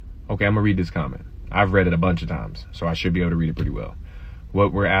Okay, I'm gonna read this comment. I've read it a bunch of times, so I should be able to read it pretty well.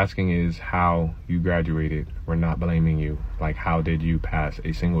 What we're asking is how you graduated. We're not blaming you. Like, how did you pass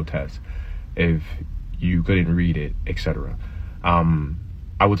a single test if you couldn't read it, etc.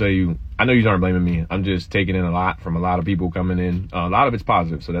 I will tell you, I know you aren't blaming me. I'm just taking in a lot from a lot of people coming in. A lot of it's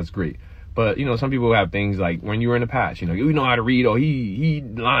positive, so that's great. But, you know, some people have things like when you were in the past, you know how to read, or he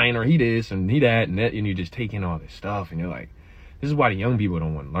lying, or he this, and he that, and you just take in all this stuff, and you're like, this is why the young people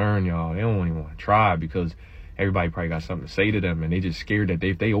don't want to learn, y'all. They don't even want to try, because everybody probably got something to say to them, and they just scared that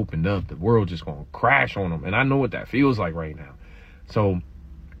if they opened up, the world just going to crash on them. And I know what that feels like right now. So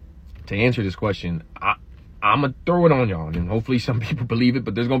to answer this question, I'm going to throw it on y'all, and hopefully some people believe it,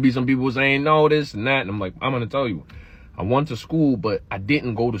 but there's going to be some people saying, no, this and that. And I'm like, I'm going to tell you, I went to school, but I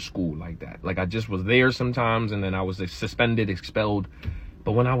didn't go to school like that. Like, I just was there sometimes, and then I was suspended, expelled.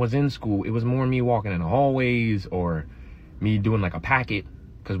 But when I was in school, it was more me walking in the hallways, or me doing like a packet,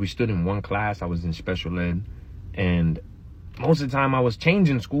 because we stood in one class. I was in special ed, and most of the time I was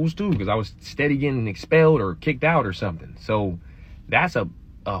changing schools too, because I was steady getting expelled or kicked out or something. So that's a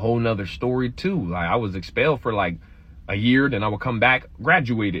whole nother story too. Like, I was expelled for like a year, then I would come back,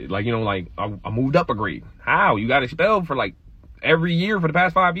 graduated. Like, you know, like I moved up a grade. How? You got expelled for like every year for the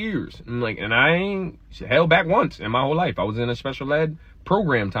past 5 years. And I ain't held back once in my whole life. I was in a special ed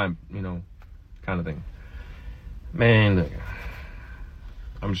program time, you know, kind of thing. Man, look,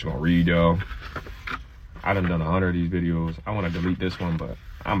 I'm just gonna read, y'all. I done 100 of these videos. I want to delete this one, but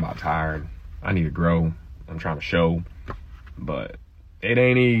I'm about tired. I need to grow. I'm trying to show, but it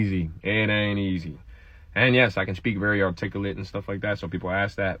ain't easy. It ain't easy. And yes, I can speak very articulate and stuff like that, so people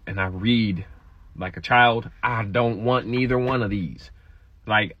ask that. And I read like a child. I don't want neither one of these.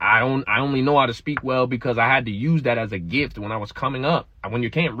 Like, I only know how to speak well because I had to use that as a gift when I was coming up. When you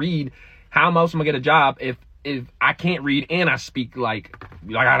can't read, how else am I gonna get a job if I can't read and I speak like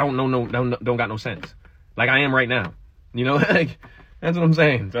I don't got no sense, like I am right now, you know? Like, that's what I'm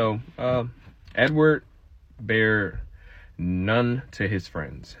saying. So Edward bare none to his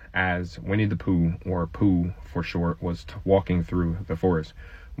friends, as Winnie the Pooh, or Pooh for short, was walking through the forest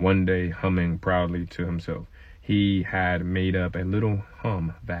one day, humming proudly to himself. He had made up a little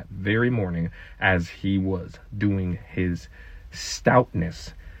hum that very morning as he was doing his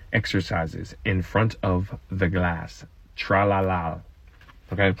stoutness exercises in front of the glass. Tra-la-la.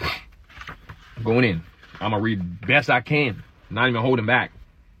 Okay? Going in. I'm gonna read best I can. Not even holding back.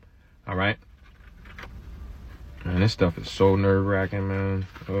 All right? Man, this stuff is so nerve-wracking, man.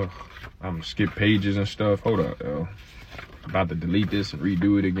 Ugh. I'm gonna skip pages and stuff. Hold up, yo. About to delete this and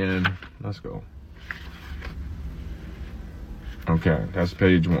redo it again. Let's go. Okay, that's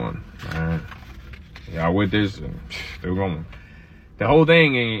page 1. All right. Y'all with this? Still going. The whole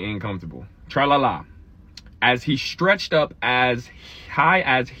thing ain't comfortable. Tra-la-la. As he stretched up as high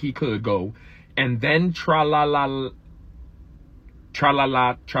as he could go, and then tra-la-la,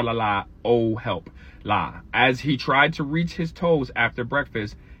 tra-la-la, tra-la-la, oh help, la. As he tried to reach his toes after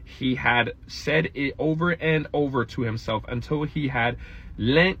breakfast, he had said it over and over to himself until he had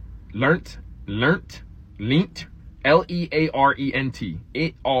learnt, L-E-A-R-E-N-T,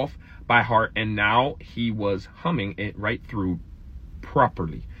 it off by heart, and now he was humming it right through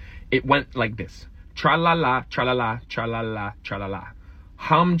properly. It went like this: tra-la-la, tra-la-la, tra-la-la, tra-la-la.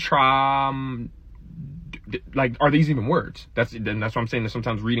 Hum, tra. Like, are these even words? That's what I'm saying. That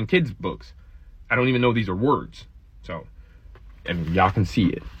sometimes reading kids' books, I don't even know these are words. So, and y'all can see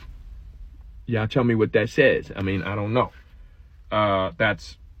it. Y'all tell me what that says. I mean, I don't know.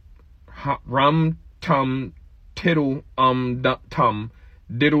 That's rum, tum, tittle, tum,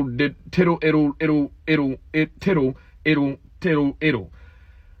 diddle, tittle, ittle, tittle, ittle,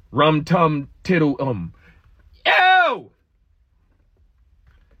 rum, tum, tittle, Yo!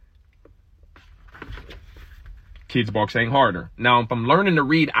 Kids book saying harder. Now, if I'm learning to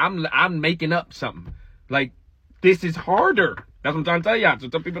read, I'm making up something. Like, this is harder. That's what I'm trying to tell y'all. So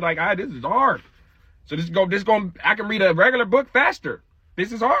some people are like, this is hard. So I can read a regular book faster.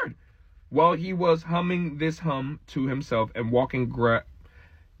 This is hard. Well, he was humming this hum to himself and walking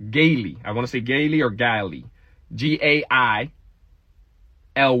gaily. I want to say gaily or gaily. G-A-I-L-Y.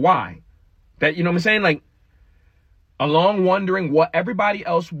 That, you know what I'm saying? Like, along wondering what everybody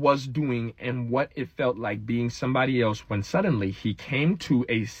else was doing and what it felt like being somebody else, when suddenly he came to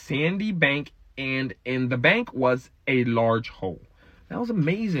a sandy bank, and in the bank was a large hole. That was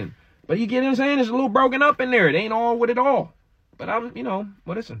amazing. But you get what I'm saying? It's a little broken up in there. It ain't all with it all. But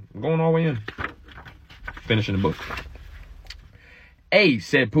listen, I'm going all the way in. Finishing the book. Hey,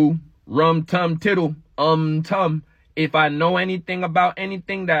 said Pooh, rum tum tittle, tum. If I know anything about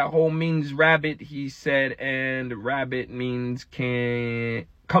anything, that hole means rabbit, he said, and rabbit means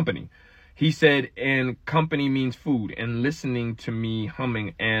company. He said, and company means food, and listening to me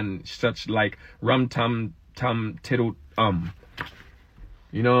humming and such like rum tum tum tittle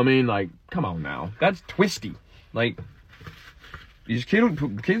You know what I mean? Like, come on now. That's twisty. Like, these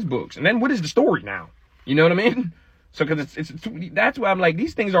kids books. And then what is the story now? You know what I mean? So, because that's why I'm like,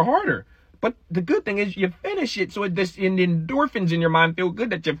 these things are harder. But the good thing is you finish it, so and the endorphins in your mind feel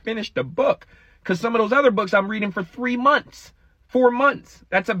good that you finished the book. Because some of those other books I'm reading for 3 months, 4 months.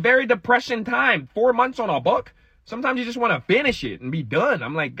 That's a very depression time. 4 months on a book. Sometimes you just want to finish it and be done.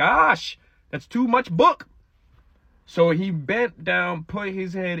 I'm like, gosh, that's too much book. So he bent down, put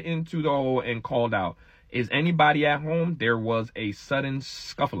his head into the hole, and called out, "Is anybody at home?" There was a sudden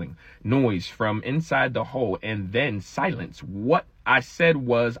scuffling noise from inside the hole, and then silence. What I said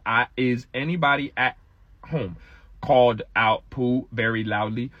was, "Is anybody at home?" called out Pooh very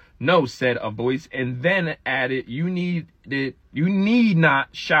loudly. "No," said a voice, and then added, You need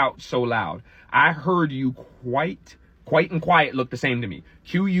not shout so loud. I heard you quite and quiet look the same to me.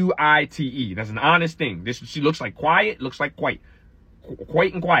 Quite. That's an honest thing. She looks like quiet, looks like quite.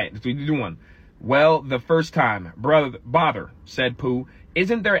 Quite and quiet. That's what you're doing. Well, the first time, bother, said Pooh.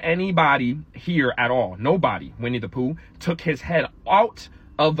 Isn't there anybody here at all? Nobody. Winnie the Pooh took his head out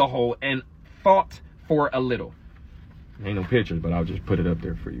of the hole and thought for a little. Ain't no pictures, but I'll just put it up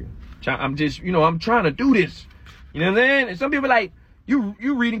there for you. I'm just, I'm trying to do this. You know what I'm saying? And some people are like,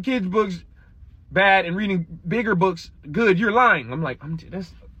 you reading kids' books bad and reading bigger books good. You're lying. I'm like,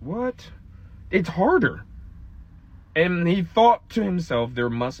 that's what? It's harder. And he thought to himself, there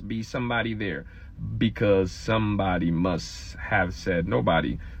must be somebody there, because somebody must have said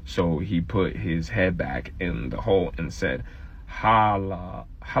nobody. So he put his head back in the hole and said, hello.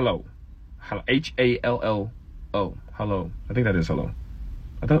 Hello. H-A-L-L-O. Hello. I think that is hello.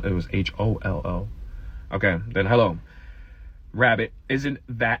 I thought it was H-O-L-L. Okay, then hello. Rabbit, isn't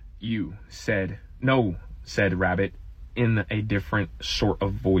that you? No, said Rabbit in a different sort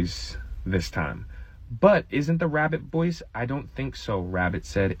of voice this time. But isn't the rabbit voice? I don't think so, Rabbit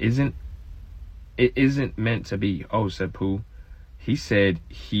said. It isn't meant to be. Oh, said Pooh. He said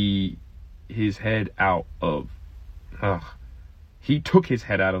his head out of... He took his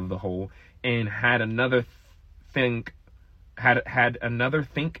head out of the hole and had another think,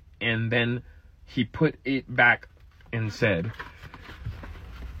 and then he put it back and said...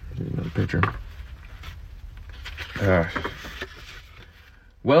 Another picture.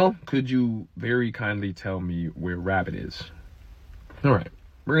 Well, could you very kindly tell me where Rabbit is? All right,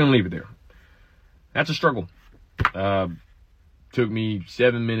 we're going to leave it there. That's a struggle. Took me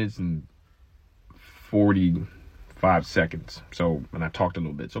 7 minutes and 45 seconds. So, and I talked a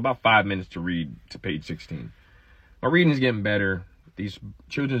little bit. So about 5 minutes to read to page 16. My reading is getting better. These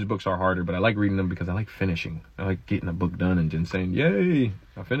children's books are harder, but I like reading them because I like finishing. I like getting a book done and then saying, yay,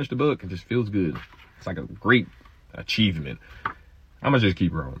 I finished the book. It just feels good. It's like a great achievement. I'm going to just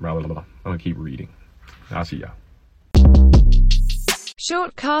keep rolling. I'm going to keep reading. I'll see y'all.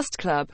 Short Cast Club.